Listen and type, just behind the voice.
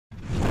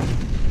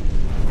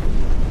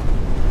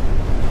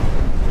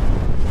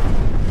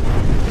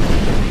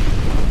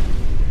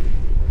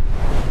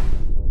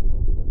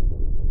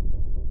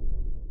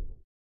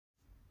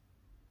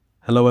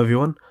Hello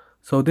everyone,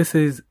 so this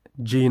is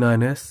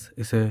G9S.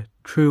 It's a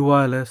true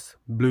wireless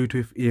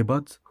Bluetooth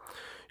earbuds.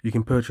 You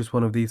can purchase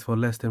one of these for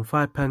less than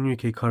 £5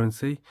 UK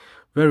currency.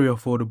 Very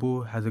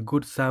affordable, has a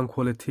good sound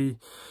quality,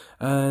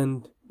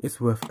 and it's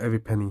worth every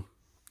penny.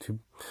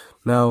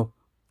 Now,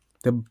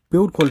 the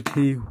build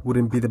quality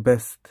wouldn't be the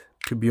best,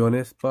 to be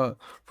honest, but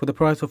for the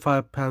price of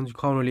 £5 you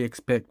can't really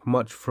expect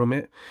much from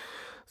it.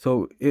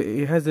 So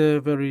it has a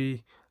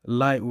very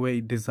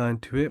lightweight design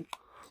to it.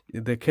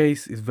 The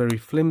case is very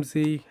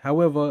flimsy.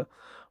 However,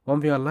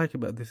 one thing I like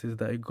about this is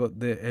that it got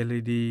the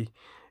LED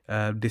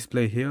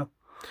display here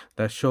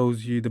that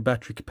shows you the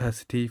battery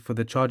capacity for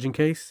the charging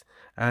case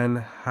and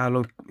how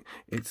long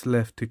it's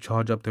left to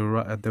charge up the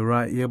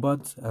right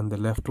earbuds and the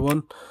left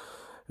one.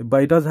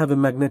 But it does have a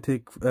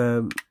magnetic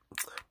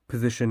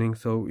positioning,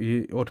 so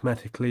it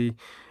automatically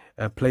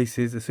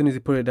places. As soon as you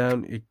put it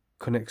down, it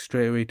connects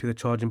straight away to the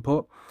charging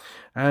port.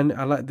 And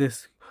I like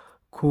this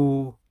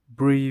cool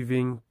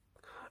breathing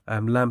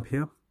lamp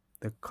here,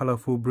 the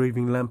colorful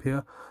breathing lamp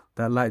here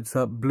that lights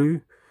up blue.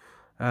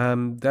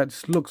 That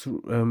just looks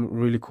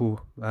really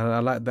cool, and I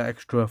like that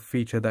extra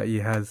feature that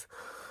it has.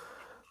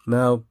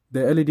 Now,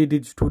 the LED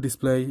digital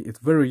display, it's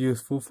very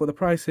useful. For the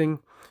pricing,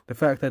 the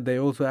fact that they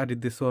also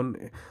added this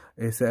on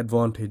is an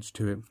advantage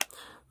to it.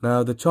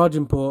 Now, the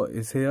charging port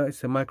is here.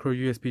 It's a micro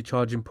USB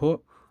charging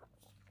port,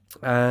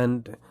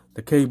 and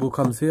the cable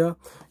comes here.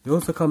 It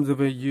also comes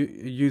with a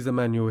user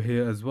manual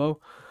here as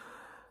well.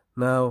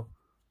 Now,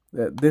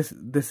 this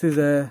is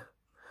a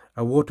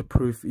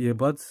waterproof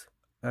earbuds,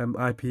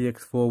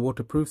 IPX4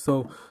 waterproof,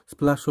 so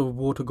splash of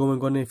water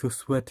going on it, if you're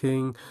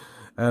sweating,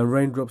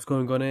 raindrops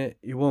going on it,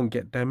 it won't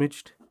get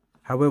damaged.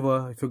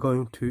 However, if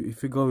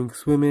you're going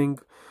swimming,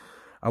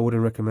 I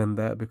wouldn't recommend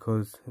that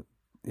because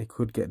it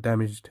could get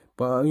damaged.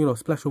 But you know,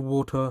 splash of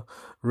water,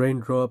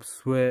 raindrops,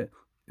 sweat,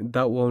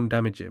 that won't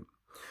damage it.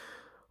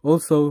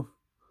 Also,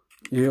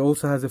 it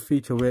also has a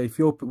feature where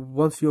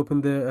once you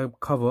open the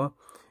cover,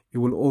 it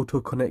will auto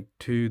connect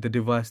to the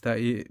device that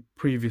it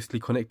previously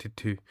connected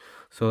to.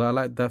 So I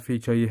like that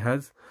feature it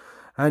has.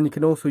 And you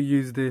can also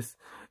use this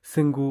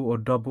single or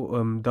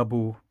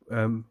double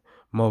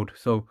mode.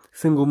 So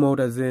single mode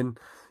as in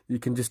you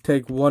can just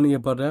take one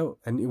earbud out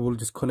and it will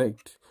just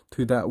connect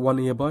to that one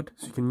earbud.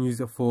 So you can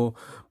use it for,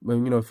 you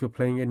know, if you're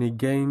playing any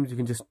games, you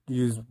can just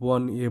use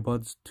one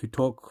earbuds to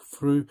talk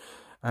through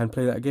and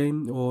play that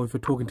game. Or if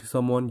you're talking to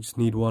someone, you just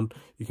need one,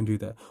 you can do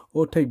that.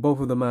 Or take both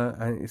of them out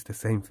and it's the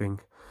same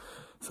thing.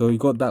 So you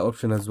got that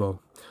option as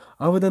well.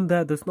 Other than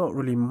that, there's not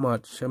really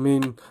much. I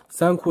mean,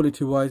 sound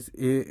quality wise,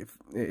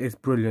 it's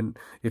brilliant.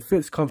 It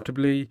fits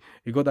comfortably.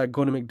 You got that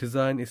ergonomic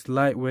design. It's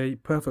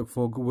lightweight, perfect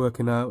for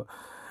working out,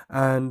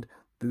 and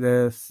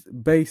the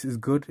bass is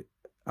good.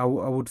 I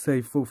would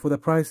say for the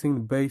pricing,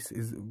 the bass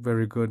is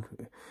very good.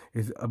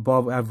 It's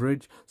above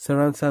average.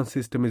 Surround sound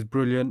system is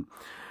brilliant,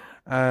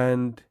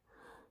 and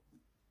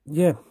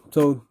yeah.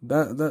 So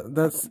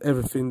that's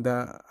everything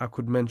that I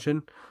could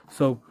mention.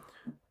 So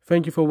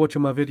thank you for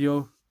watching my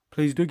video.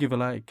 Please do give a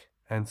like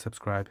and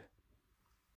subscribe.